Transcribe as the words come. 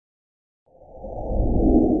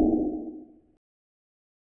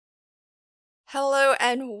Hello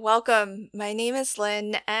and welcome. My name is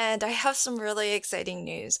Lynn, and I have some really exciting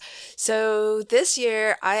news. So, this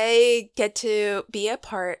year I get to be a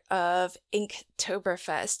part of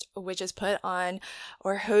Inktoberfest, which is put on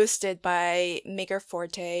or hosted by Maker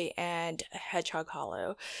Forte and Hedgehog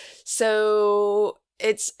Hollow. So,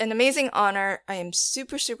 it's an amazing honor. I am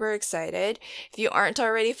super excited. If you aren't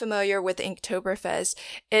already familiar with Inktoberfest,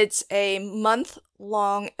 it's a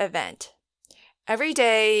month-long event. Every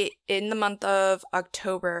day in the month of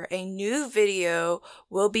October, a new video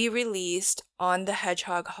will be released on the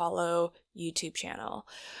Hedgehog Hollow YouTube channel.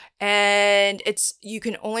 And you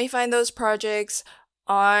can only find those projects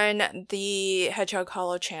on the Hedgehog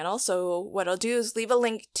Hollow channel. So what I'll do is leave a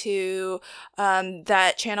link to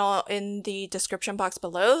that channel in the description box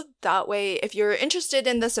below. That way, if you're interested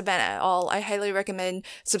in this event at all, I highly recommend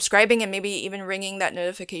subscribing and maybe even ringing that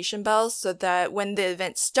notification bell so that when the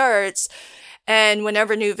event starts, and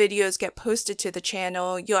whenever new videos get posted to the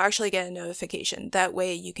channel, you'll actually get a notification. That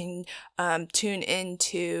way you can tune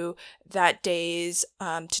into that day's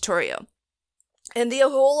tutorial. And the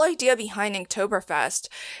whole idea behind Inktoberfest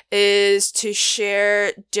is to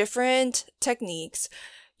share different techniques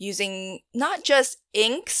using not just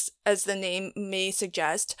inks, as the name may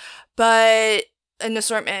suggest, but an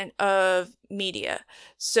assortment of media.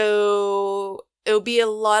 So it'll be a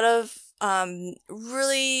lot of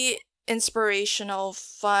really inspirational,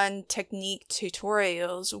 fun technique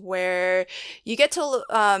tutorials where you get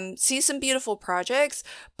to see some beautiful projects,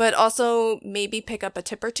 but also maybe pick up a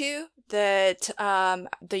tip or two that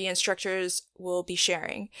the instructors will be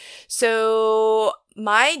sharing. So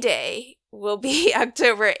my day will be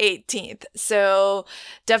October 18th. So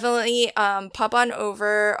definitely pop on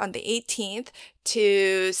over on the 18th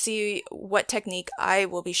to see what technique I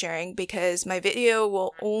will be sharing, because my video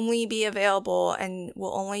will only be available and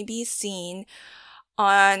will only be seen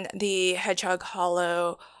on the Hedgehog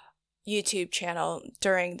Hollow YouTube channel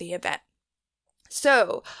during the event.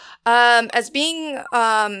 So, as being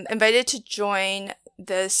invited to join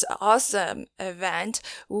this awesome event,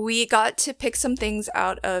 we got to pick some things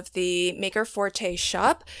out of the Maker Forte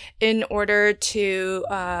shop in order to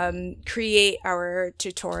create our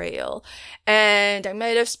tutorial. And I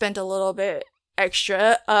might have spent a little bit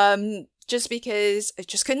extra just because I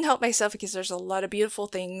just couldn't help myself, because there's a lot of beautiful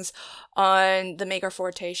things on the Maker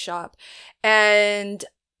Forte shop. And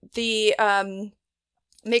the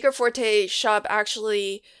Maker Forte shop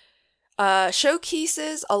actually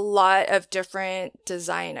showcases a lot of different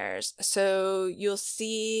designers. So you'll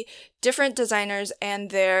see different designers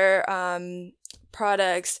and their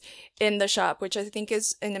products in the shop, which I think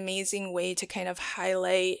is an amazing way to kind of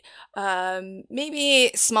highlight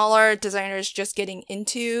maybe smaller designers just getting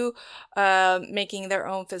into making their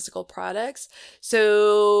own physical products.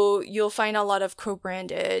 So you'll find a lot of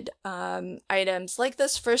co-branded items, like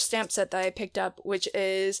this first stamp set that I picked up, which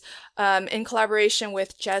is in collaboration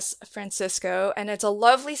with Jess Francisco, and it's a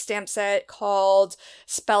lovely stamp set called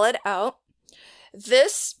Spell It Out.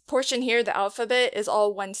 This portion here, the alphabet, is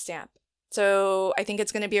all one stamp. So I think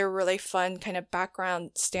it's going to be a really fun kind of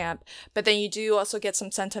background stamp, but then you do also get some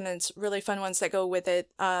sentiments, really fun ones that go with it.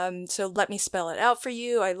 So let me spell it out for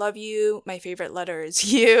you. I love you. My favorite letter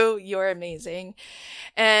is you. You're amazing.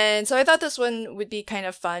 And so I thought this one would be kind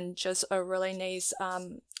of fun. Just a really nice,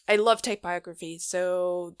 I love typography,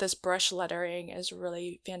 so this brush lettering is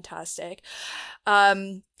really fantastic.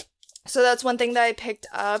 So that's one thing that I picked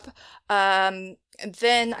up.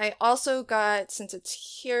 Then I also got, since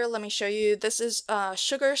it's here, let me show you. This is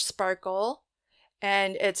Sugar Sparkle,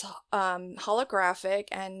 and it's holographic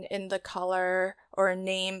and in the color or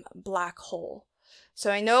name Black Hole.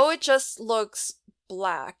 So I know it just looks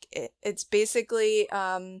black. It's basically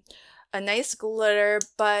a nice glitter,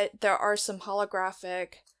 but there are some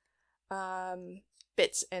holographic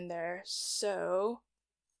bits in there. So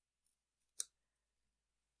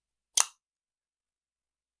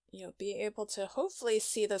you'll be able to hopefully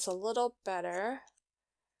see this a little better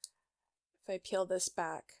if I peel this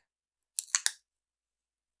back.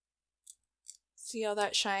 See how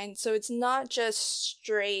that shines? So it's not just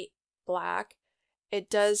straight black. It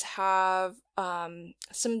does have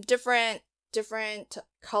some different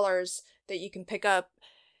colors that you can pick up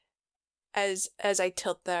as I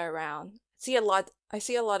tilt that around. I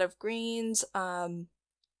see a lot of greens and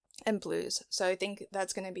blues. So I think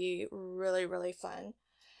that's going to be really fun.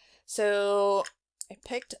 So I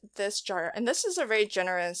picked this jar, and this is a very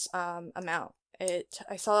generous amount.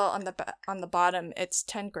 I saw on the bottom it's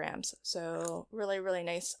 10 grams, so really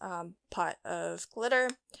nice pot of glitter.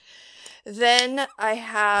 Then I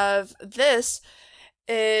have this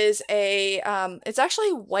is a it's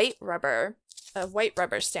actually white rubber, a white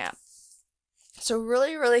rubber stamp. So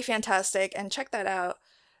really, really fantastic. And check that out.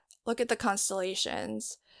 Look at the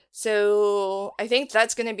constellations. So I think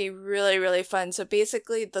that's going to be really, really fun. So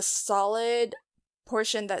basically the solid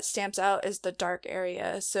portion that stamps out is the dark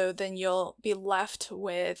area. So then you'll be left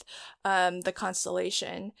with the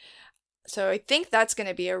constellation. So I think that's going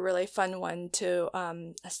to be a really fun one to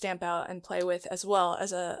stamp out and play with as well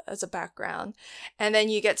as a background. And then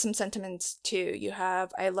you get some sentiments too. You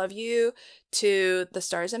have I love you to the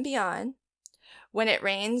stars and beyond. When it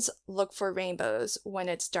rains, look for rainbows. When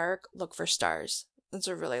it's dark, look for stars. That's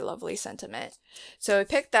a really lovely sentiment. So I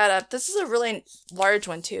picked that up. This is a really large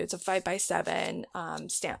one too. It's a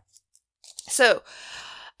 5x7 stamp. So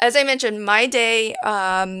as I mentioned, my day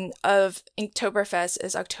of Inktoberfest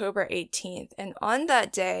is October 18th. And on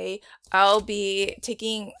that day, I'll be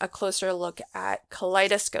taking a closer look at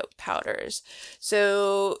kaleidoscope powders.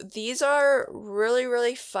 So these are really,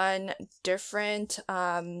 really fun, different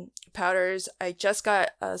powders. I just got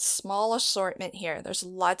a small assortment here. There's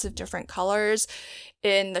lots of different colors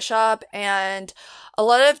in the shop and a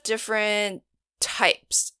lot of different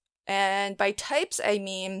types. And by types, I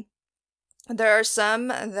mean there are some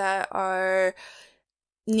that are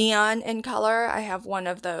neon in color. I have one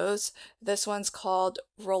of those. This one's called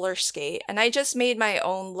Roller Skate. And I just made my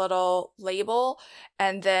own little label.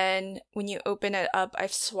 And then when you open it up,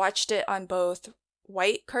 I've swatched it on both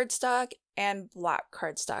white cardstock and black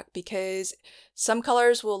cardstock because some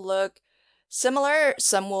colors will look similar,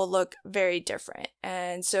 some will look very different.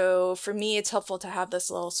 And so for me, it's helpful to have this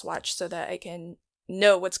little swatch so that I can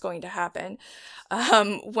know what's going to happen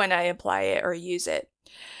when I apply it or use it.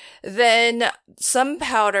 Then some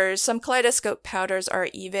powders, some kaleidoscope powders are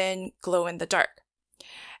even glow in the dark.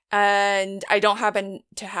 And I don't happen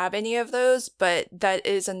to have any of those, but that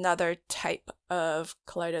is another type of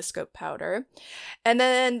kaleidoscope powder. And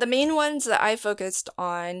then the main ones that I focused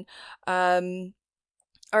on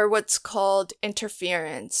are what's called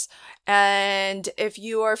interference. And if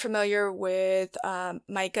you are familiar with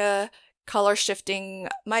mica, color shifting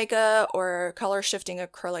mica or color shifting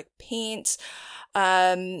acrylic paints,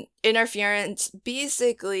 interference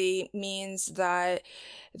basically means that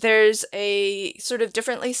there's a sort of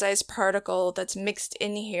differently sized particle that's mixed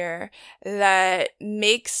in here that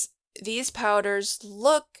makes these powders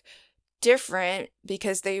look different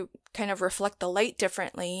because they kind of reflect the light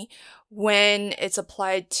differently when it's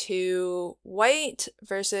applied to white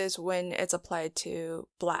versus when it's applied to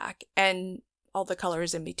black and all the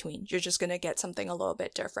colors in between. You're just going to get something a little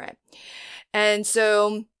bit different. And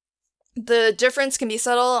so the difference can be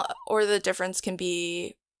subtle or the difference can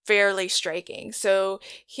be fairly striking. So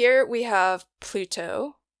here we have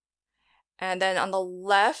Pluto, and then on the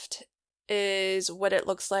left is what it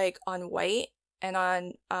looks like on white, and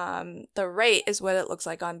on the right is what it looks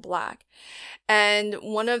like on black. And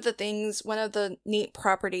one of the neat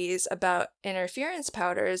properties about interference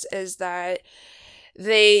powders is that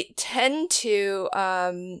they tend to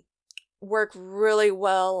work really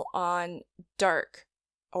well on dark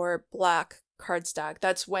or black cardstock.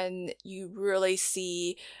 That's when you really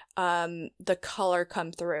see the color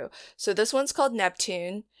come through. So this one's called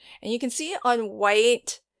Neptune, and you can see on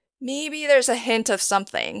white, maybe there's a hint of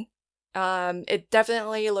something. It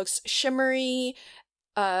definitely looks shimmery.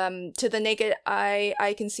 To the naked eye,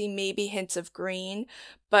 I can see maybe hints of green,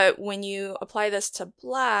 but when you apply this to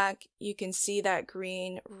black, you can see that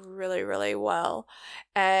green really, really well,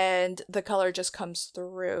 and the color just comes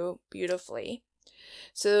through beautifully.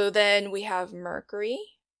 So then we have Mercury,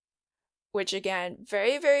 which again,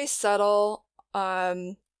 very, very subtle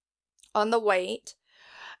on the white.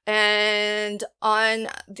 And on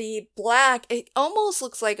the black, it almost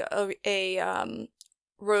looks like a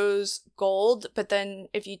rose gold, but then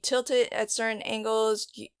if you tilt it at certain angles,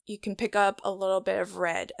 you can pick up a little bit of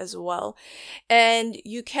red as well. And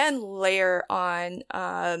you can layer on,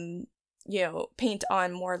 paint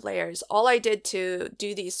on more layers. All I did to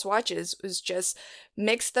do these swatches was just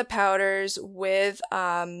mix the powders with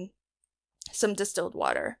some distilled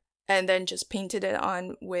water, and then just painted it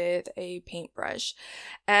on with a paintbrush.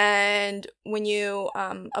 And when you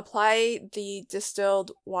apply the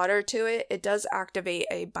distilled water to it, it does activate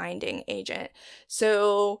a binding agent.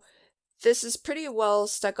 So this is pretty well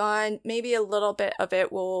stuck on. Maybe a little bit of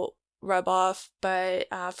it will rub off, but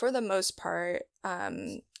for the most part,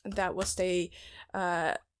 that will stay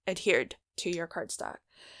adhered to your cardstock.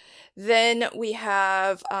 Then we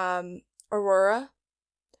have Aurora,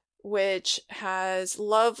 which has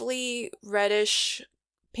lovely reddish,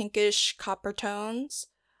 pinkish copper tones.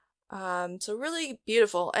 So really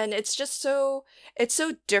beautiful. And it's just it's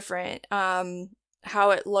so different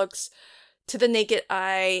how it looks to the naked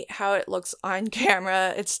eye how it looks on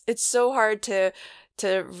camera. It's so hard to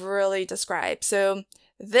really describe. So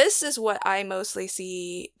this is what I mostly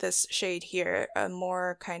see, this shade here, a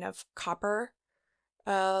more kind of copper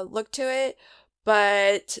look to it.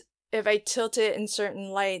 But if I tilt it in certain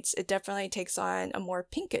lights, it definitely takes on a more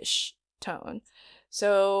pinkish tone.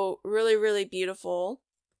 So really, really beautiful.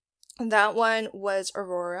 That one was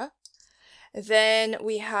Aurora. Then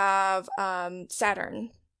we have Saturn.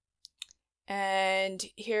 And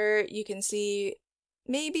here you can see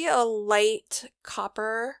maybe a light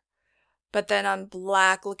copper, but then on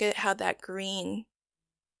black, look at how that green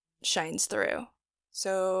shines through.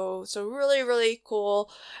 So really, really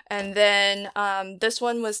cool. And then this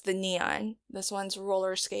one was the neon. This one's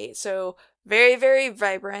roller skate. So very, very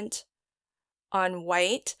vibrant on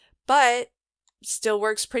white, but still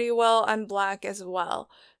works pretty well on black as well.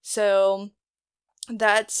 So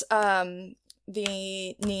that's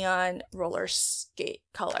the neon roller skate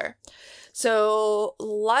color. So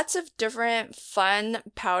lots of different fun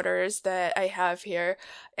powders that I have here,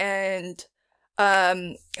 and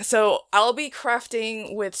so I'll be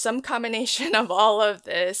crafting with some combination of all of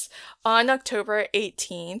this on October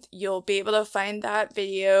 18th. You'll be able to find that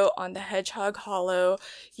video on the Hedgehog Hollow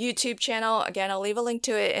YouTube channel. Again, I'll leave a link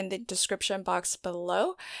to it in the description box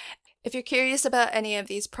below. If you're curious about any of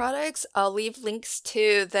these products, I'll leave links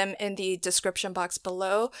to them in the description box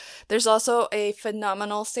below. There's also a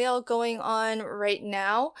phenomenal sale going on right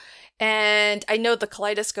now, and I know the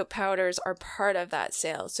kaleidoscope powders are part of that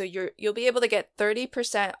sale. So you'll be able to get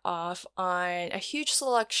 30% off on a huge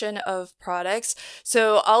selection of products.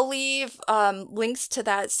 So I'll leave links to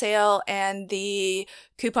that sale and the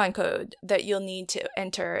coupon code that you'll need to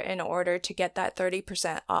enter in order to get that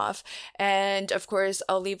 30% off. And of course,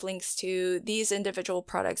 I'll leave links to these individual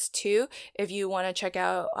products too if you want to check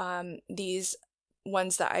out these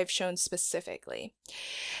ones that I've shown specifically.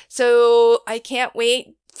 So I can't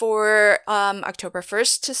wait for October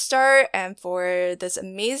 1st to start and for this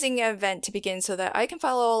amazing event to begin so that I can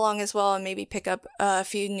follow along as well and maybe pick up a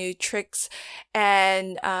few new tricks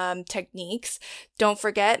and techniques. Don't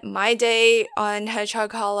forget, my day on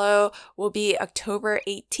Hedgehog Hollow will be October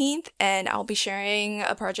 18th, and I'll be sharing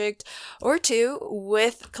a project or two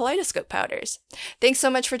with kaleidoscope powders. Thanks so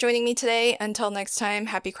much for joining me today. Until next time,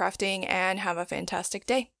 happy crafting and have a fantastic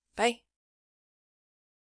day. Bye.